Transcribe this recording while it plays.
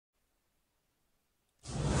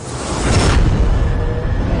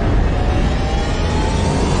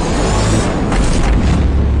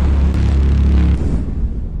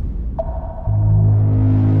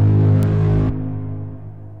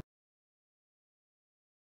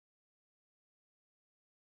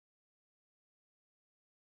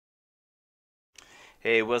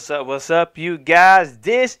Hey, what's up, you guys?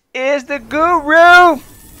 This is the Guru.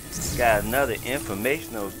 Got another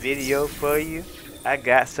informational video for you. I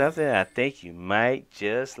got something I think you might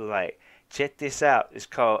just like. Check this out. It's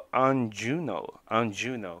called OnJuno.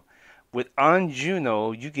 OnJuno. With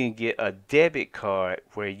OnJuno, you can get a debit card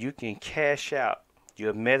where you can cash out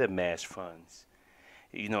your MetaMask funds.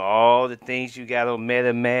 You know, all the things you got on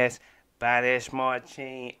MetaMask, buy that smart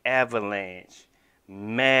chain, Avalanche,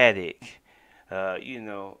 Matic,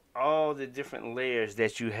 all the different layers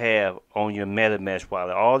that you have on your MetaMask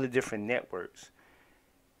wallet, all the different networks.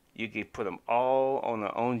 You can put them all on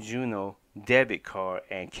an OnJuno debit card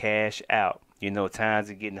and cash out. You know, times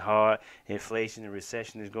are getting hard, inflation and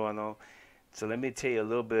recession is going on. So let me tell you a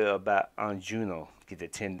little bit about OnJuno. Get the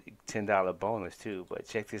 $10 bonus too, but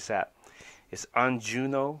check this out. It's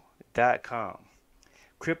OnJuno.com.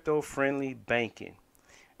 Crypto-friendly banking.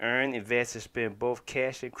 Earn, invest, and spend both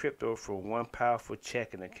cash and crypto from one powerful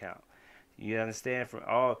checking account. You understand?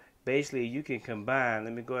 Basically, you can combine.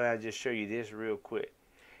 Let me go ahead and just show you this real quick.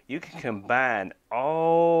 You can combine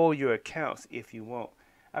all your accounts if you want.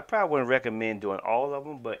 I probably wouldn't recommend doing all of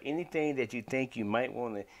them, but anything that you think you might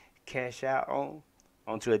want to cash out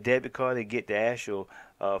onto a debit card and get the actual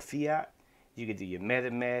fiat, you can do your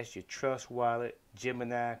MetaMask, your Trust wallet,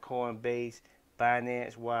 Gemini, Coinbase,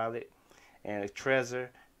 Binance wallet, and a Trezor.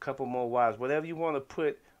 Couple more wallets, whatever you want to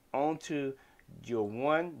put onto your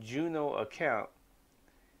OnJuno account,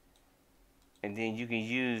 and then you can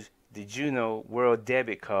use the Juno World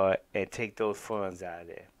Debit Card and take those funds out of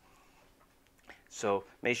there. So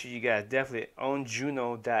make sure you guys definitely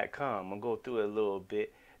OnJuno.com. I'm gonna go through it a little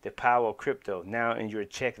bit. The power of crypto now in your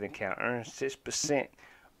checking account. Earn 6%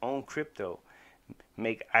 on crypto.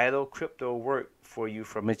 Make idle crypto work for you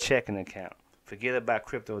from a checking account. Forget about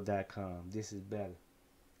crypto.com. This is better.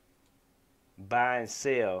 Buy and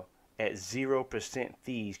sell at 0%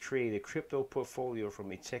 fees. Create a crypto portfolio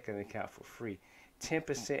from a checking account for free.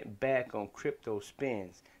 10% back on crypto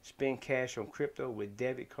spends. Spend cash on crypto with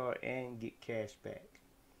debit card and get cash back.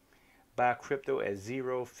 Buy crypto at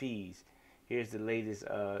 0 fees. Here's the latest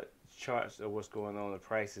charts of what's going on, the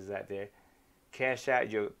prices out there. Cash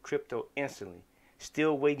out your crypto instantly.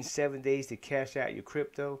 Still waiting 7 days to cash out your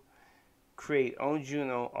crypto? Create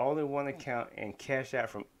OnJuno all in one account and cash out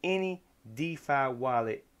from any DeFi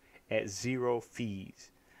wallet at 0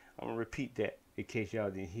 fees. I'm going to repeat that in case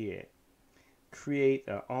y'all didn't hear it. Create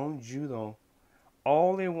an OnJuno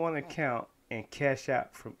all in one account and cash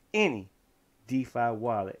out from any DeFi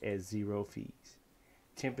wallet at 0 fees.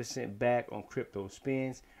 10% back on crypto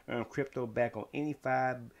spends. Earn crypto back on any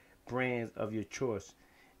 5 brands of your choice.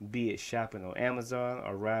 Be it shopping on Amazon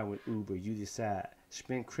or riding with Uber, you decide.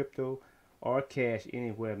 Spend crypto or cash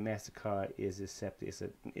anywhere MasterCard is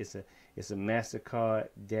accepted. It's a MasterCard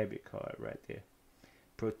debit card right there.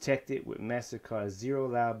 Protected with MasterCard 0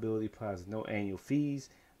 liability policy, no annual fees,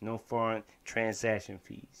 no foreign transaction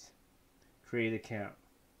fees. Create account.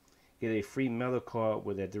 Get a free metal card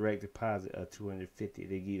with a direct deposit of $250. They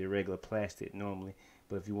give you the regular plastic normally,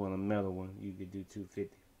 but if you want a metal one, you could do $250.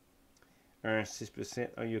 Earn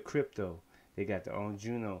 6% on your crypto. They got the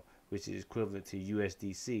OnJuno, which is equivalent to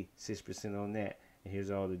USDC, 6% on that. And here's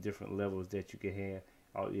all the different levels that you can have.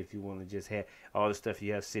 If you want to just have all the stuff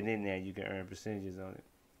you have sitting in there, you can earn percentages on it.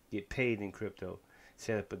 Get paid in crypto.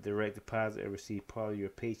 Set up a direct deposit and receive part of your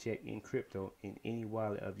paycheck in crypto in any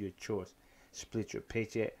wallet of your choice. Split your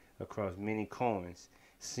paycheck across many coins.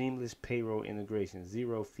 Seamless payroll integration,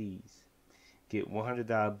 0 fees. Get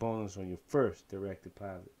 $100 bonus on your first direct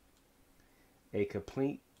deposit. A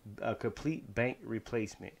complete bank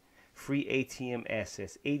replacement. Free ATM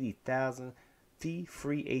access. 80,000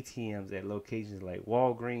 fee-free ATMs at locations like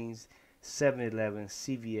Walgreens, 7-Eleven,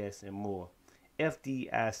 CVS, and more.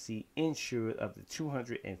 FDIC insured up to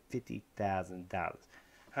 $250,000.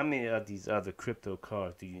 How many of these other crypto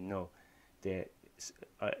cards do you know that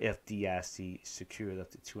FDIC secured up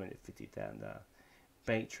to $250,000?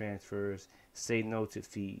 Bank transfers. Say no to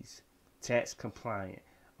fees. Tax compliant.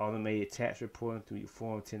 Automated tax reporting through your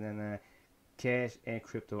Form 1099, cash and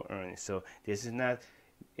crypto earnings. So this is not,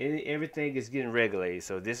 everything is getting regulated.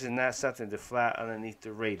 So this is not something to fly underneath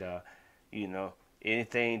the radar. You know,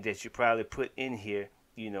 anything that you probably put in here,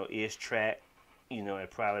 is tracked, and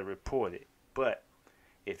probably reported. But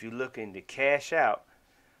if you're looking to cash out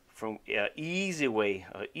from an easy way,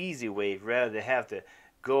 rather than have to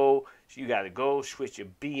go, you got to go switch your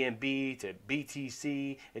BNB to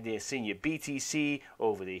BTC and then send your BTC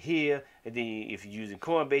over to here, and then if you're using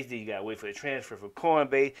Coinbase, then you got to wait for the transfer from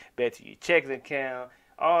Coinbase back to your checking account.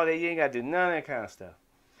 All that, you ain't got to do none of that kind of stuff.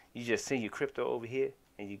 You just send your crypto over here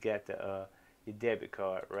and you got the your debit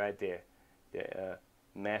card right there, the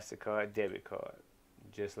MasterCard, debit card.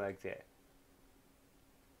 Just like that.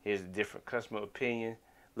 Here's a different customer opinion.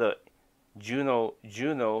 Look,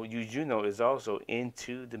 OnJuno is also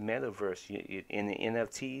into the metaverse. In the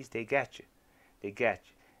NFTs, they got you. They got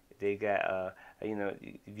you. They got, you know,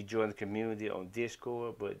 if you join the community on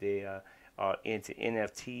Discord, but they are into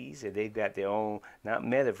NFTs, and they've got their own, not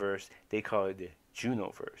metaverse, they call it the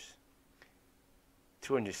Junoverse.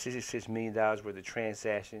 $266 million worth of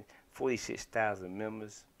transactions, 46,000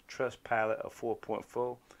 members, Trustpilot of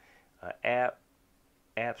 4.4,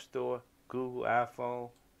 App Store, Google, iPhone,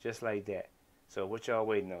 just like that. So what y'all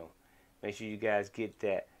waiting on? Make sure you guys get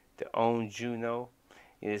that. The OnJuno.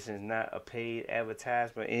 This is not a paid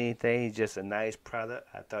advertisement or anything. It's just a nice product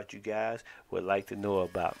I thought you guys would like to know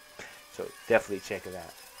about. So definitely check it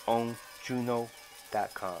out.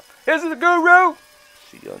 OnJuno.com. This is the Guru.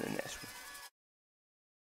 See you on the next one.